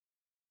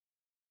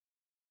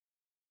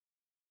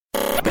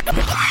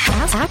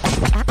AskPat.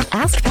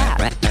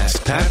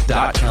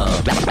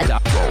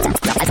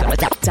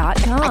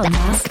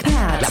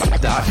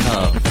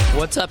 AskPat.com.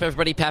 What's up,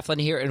 everybody? Pat Flynn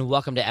here, and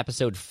welcome to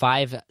episode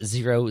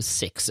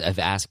 506 of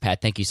Ask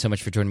Pat. Thank you so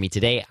much for joining me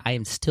today. I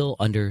am still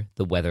under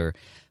the weather,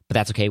 but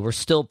that's okay. We're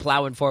still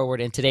plowing forward,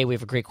 and today we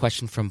have a great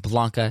question from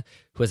Blanca,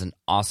 who has an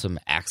awesome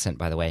accent,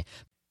 by the way.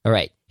 All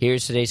right,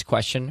 here's today's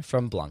question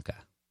from Blanca.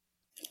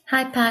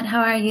 Hi, Pat.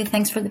 How are you?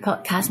 Thanks for the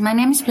podcast. My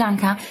name is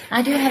Blanca.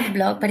 I do have a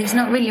blog, but it's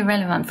not really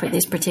relevant for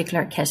this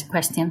particular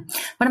question.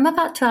 What I'm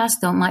about to ask,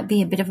 though, might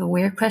be a bit of a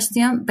weird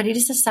question, but it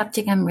is a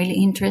subject I'm really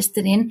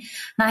interested in.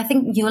 And I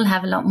think you'll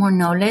have a lot more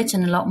knowledge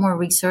and a lot more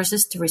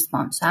resources to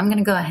respond. So I'm going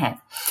to go ahead.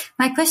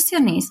 My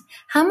question is,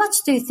 how much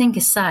do you think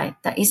a site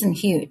that isn't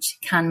huge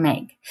can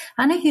make?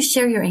 I know you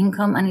share your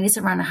income and it is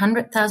around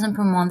 100,000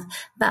 per month,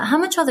 but how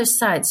much other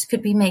sites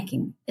could be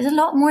making? Is it a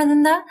lot more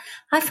than that?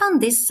 I found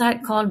this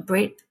site called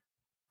Brit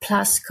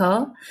Plus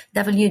Co,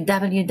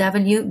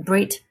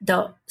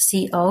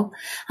 www.brit.co,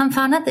 and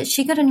found out that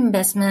she got an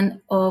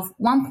investment of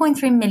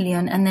 1.3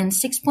 million and then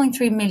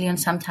 6.3 million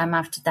sometime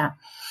after that.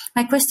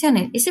 My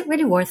question is it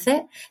really worth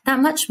it?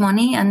 That much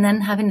money and then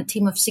having a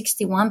team of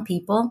 61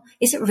 people,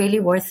 is it really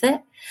worth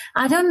it?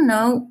 I don't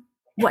know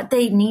what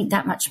they need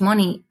that much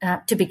money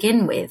to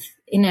begin with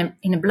in a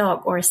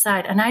blog or a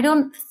site, and I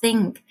don't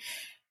think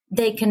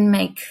they could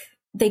make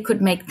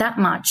that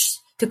much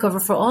to cover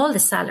for all the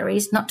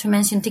salaries, not to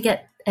mention to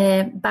get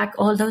back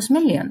all those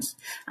millions.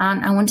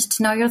 And I wanted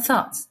to know your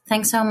thoughts.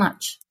 Thanks so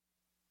much.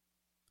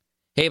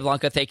 Hey,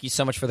 Blanca, thank you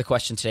so much for the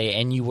question today.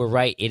 And you were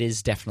right. It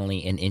is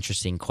definitely an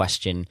interesting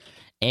question.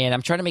 And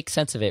I'm trying to make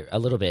sense of it a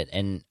little bit.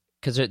 And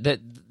because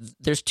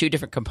there's two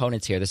different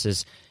components here. This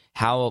is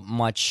how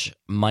much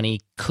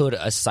money could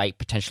a site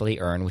potentially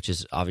earn, which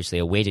is obviously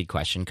a weighted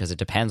question because it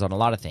depends on a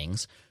lot of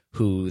things,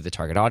 who the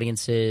target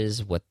audience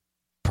is, what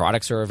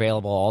products are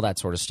available, all that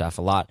sort of stuff.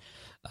 A lot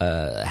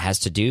has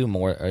to do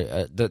more.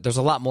 There's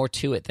a lot more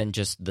to it than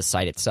just the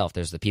site itself.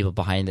 There's the people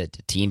behind it,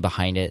 the team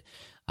behind it,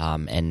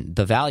 and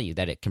the value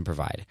that it can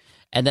provide.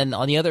 And then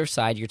on the other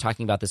side, you're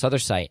talking about this other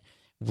site,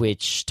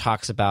 which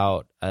talks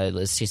about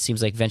it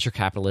seems like venture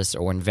capitalists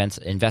or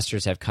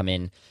investors have come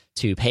in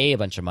to pay a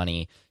bunch of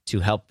money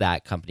to help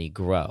that company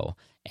grow.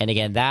 And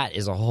again, that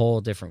is a whole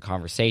different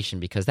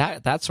conversation because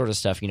that sort of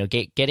stuff,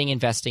 getting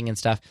investing and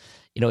stuff,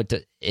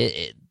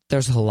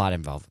 there's a lot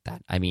involved with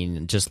that. I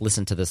mean, just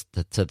listen to the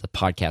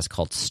podcast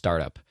called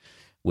Startup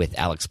with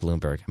Alex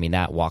Bloomberg. I mean,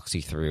 that walks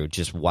you through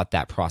just what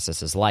that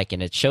process is like,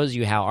 and it shows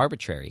you how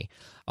arbitrary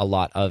a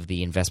lot of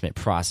the investment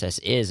process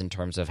is in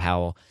terms of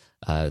how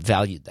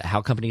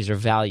how companies are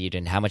valued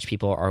and how much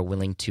people are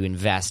willing to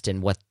invest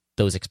and what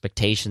those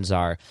expectations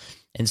are.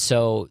 And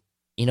so,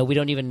 we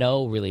don't even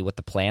know really what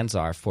the plans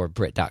are for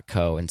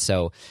Brit.co. And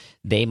so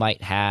they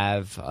might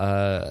have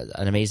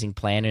an amazing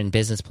plan and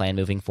business plan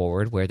moving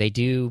forward where they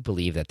do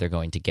believe that they're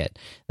going to get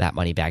that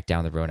money back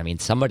down the road. I mean,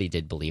 somebody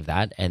did believe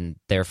that, and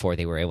therefore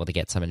they were able to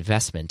get some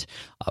investment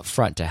up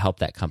front to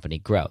help that company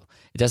grow.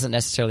 It doesn't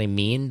necessarily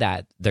mean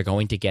that they're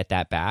going to get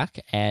that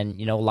back.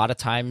 And, a lot of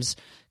times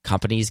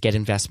companies get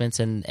investments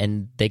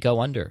and they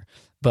go under.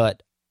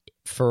 But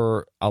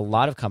for a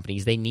lot of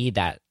companies, they need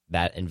that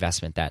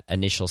investment, that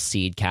initial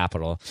seed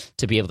capital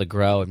to be able to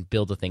grow and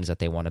build the things that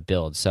they want to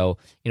build. So,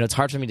 it's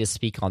hard for me to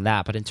speak on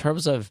that. But in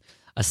terms of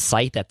a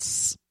site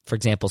that's, for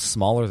example,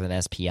 smaller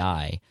than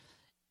SPI,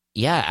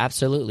 yeah,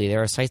 absolutely.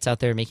 There are sites out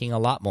there making a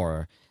lot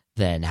more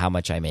than how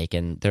much I make.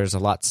 And there's a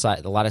lot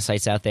of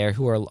sites out there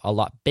who are a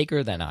lot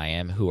bigger than I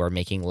am who are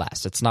making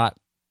less. It's not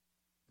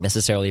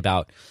necessarily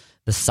about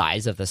the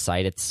size of the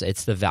site.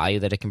 It's the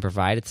value that it can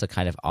provide. It's the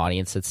kind of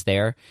audience that's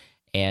there.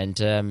 And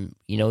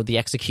the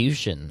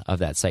execution of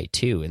that site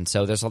too. And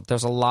so there's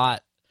a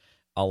lot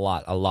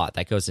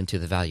that goes into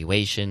the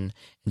valuation,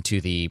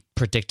 into the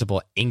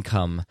predictable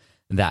income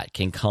that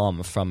can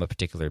come from a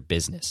particular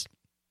business.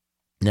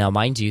 Now,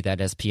 mind you,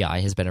 that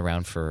SPI has been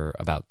around for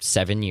about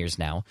 7 years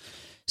now,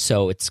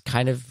 so it's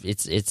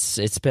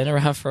been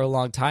around for a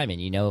long time.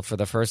 And for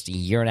the first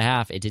year and a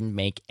half, it didn't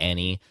make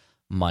any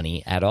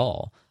money at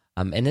all.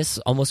 And this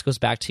almost goes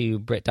back to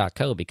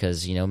Brit.co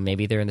because,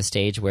 maybe they're in the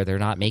stage where they're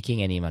not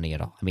making any money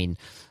at all. I mean,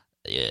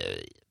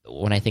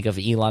 when I think of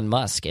Elon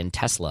Musk and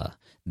Tesla,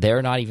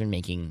 they're not even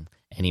making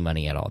any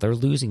money at all. They're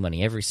losing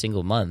money every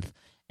single month,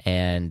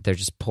 and they're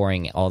just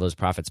pouring all those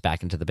profits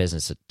back into the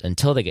business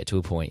until they get to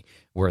a point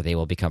where they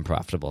will become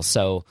profitable.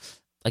 So,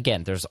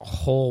 again, there's a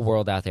whole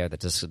world out there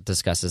that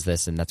discusses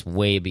this, and that's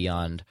way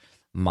beyond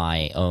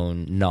my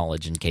own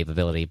knowledge and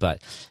capability.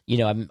 But,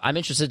 I'm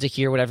interested to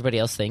hear what everybody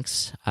else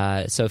thinks.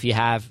 So if you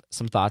have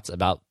some thoughts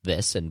about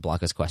this and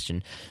Blanca's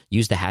question,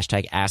 use the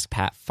hashtag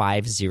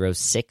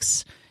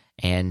AskPat506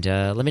 and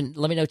let me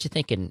know what you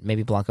think, and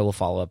maybe Blanca will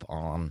follow up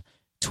on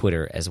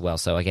Twitter as well.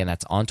 So again,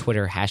 that's on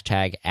Twitter,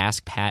 hashtag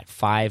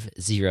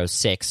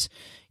AskPat506.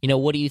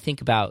 What do you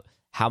think about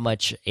how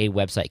much a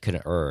website could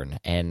earn?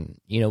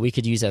 And, we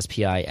could use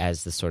SPI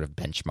as the sort of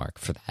benchmark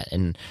for that.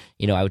 And,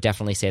 I would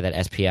definitely say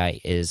that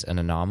SPI is an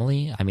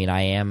anomaly. I mean,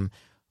 I am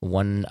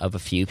one of a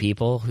few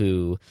people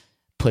who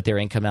put their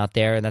income out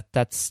there, and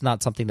that's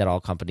not something that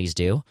all companies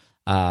do.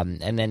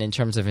 And then in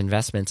terms of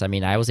investments, I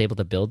mean, I was able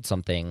to build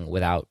something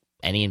without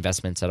any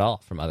investments at all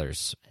from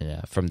others,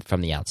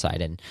 from the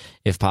outside. And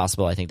if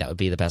possible, I think that would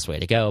be the best way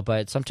to go.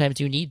 But sometimes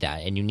you need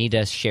that, and you need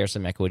to share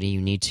some equity.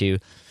 You need to,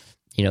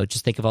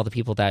 just think of all the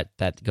people that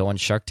go on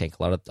Shark Tank.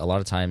 A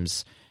lot of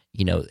times,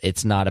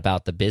 it's not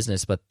about the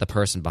business, but the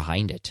person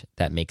behind it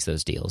that makes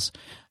those deals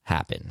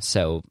happen.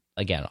 So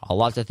again, a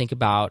lot to think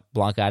about,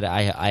 Blanca.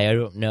 I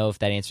don't know if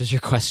that answers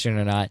your question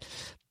or not,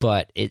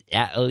 but it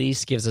at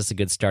least gives us a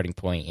good starting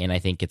point, and I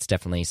think it's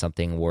definitely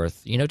something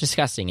worth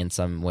discussing in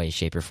some way,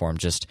 shape, or form.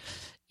 Just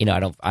I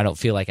don't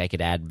feel like I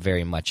could add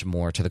very much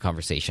more to the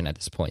conversation at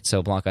this point.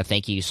 So Blanca,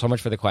 thank you so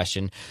much for the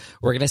question.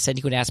 We're going to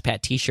send you an Ask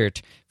Pat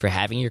t-shirt for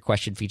having your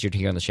question featured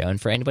here on the show. And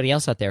for anybody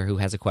else out there who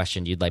has a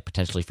question you'd like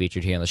potentially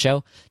featured here on the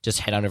show, just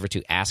head on over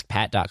to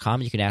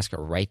askpat.com. You can ask it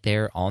right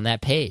there on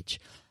that page.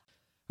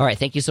 All right,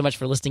 thank you so much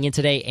for listening in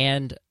today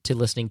and to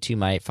listening to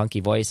my funky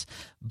voice.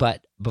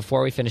 But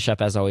before we finish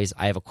up, as always,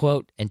 I have a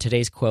quote, and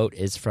today's quote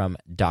is from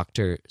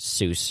Dr.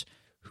 Seuss,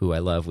 who I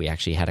love. We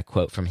actually had a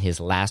quote from his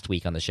last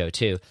week on the show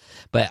too.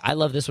 But I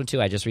love this one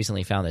too. I just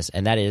recently found this,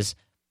 and that is,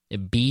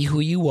 be who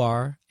you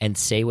are and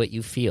say what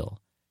you feel,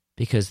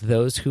 because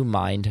those who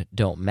mind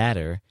don't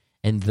matter,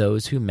 and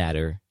those who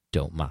matter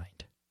don't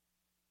mind.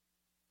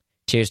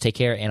 Cheers, take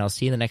care, and I'll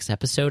see you in the next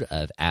episode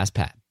of Ask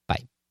Pat.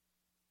 Bye.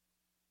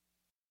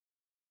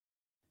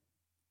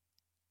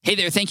 Hey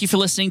there, thank you for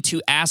listening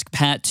to Ask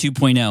Pat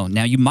 2.0.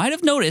 Now, you might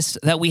have noticed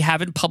that we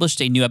haven't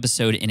published a new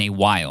episode in a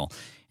while,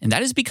 and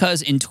that is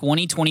because in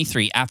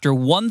 2023, after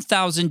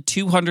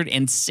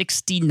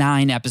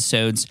 1,269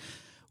 episodes,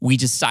 we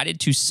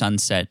decided to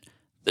sunset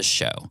the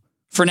show.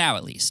 For now,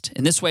 at least.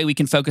 In this way, we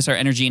can focus our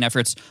energy and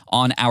efforts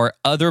on our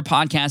other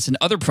podcasts and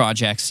other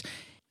projects.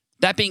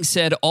 That being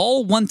said,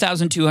 all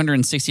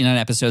 1,269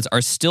 episodes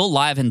are still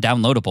live and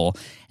downloadable,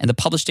 and the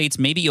published dates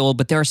may be old,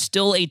 but there are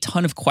still a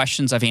ton of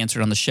questions I've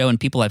answered on the show and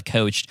people I've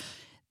coached.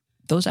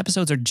 Those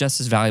episodes are just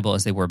as valuable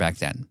as they were back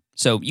then.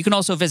 So you can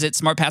also visit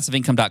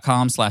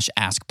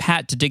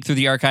smartpassiveincome.com/askpat to dig through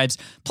the archives.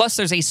 Plus,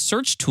 there's a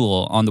search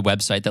tool on the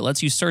website that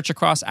lets you search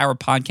across our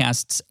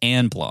podcasts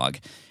and blog.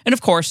 And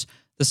of course,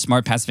 the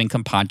Smart Passive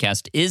Income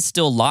podcast is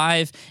still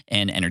live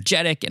and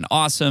energetic and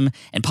awesome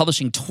and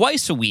publishing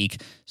twice a week.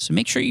 So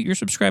make sure you're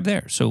subscribed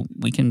there so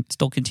we can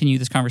still continue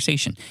this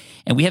conversation.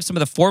 And we have some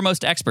of the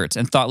foremost experts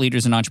and thought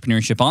leaders in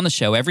entrepreneurship on the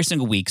show every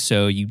single week,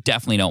 so you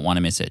definitely don't want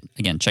to miss it.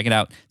 Again, check it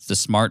out. It's the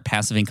Smart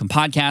Passive Income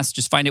podcast.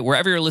 Just find it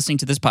wherever you're listening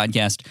to this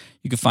podcast.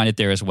 You can find it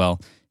there as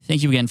well.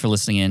 Thank you again for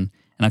listening in,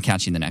 and I'll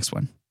catch you in the next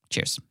one.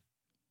 Cheers.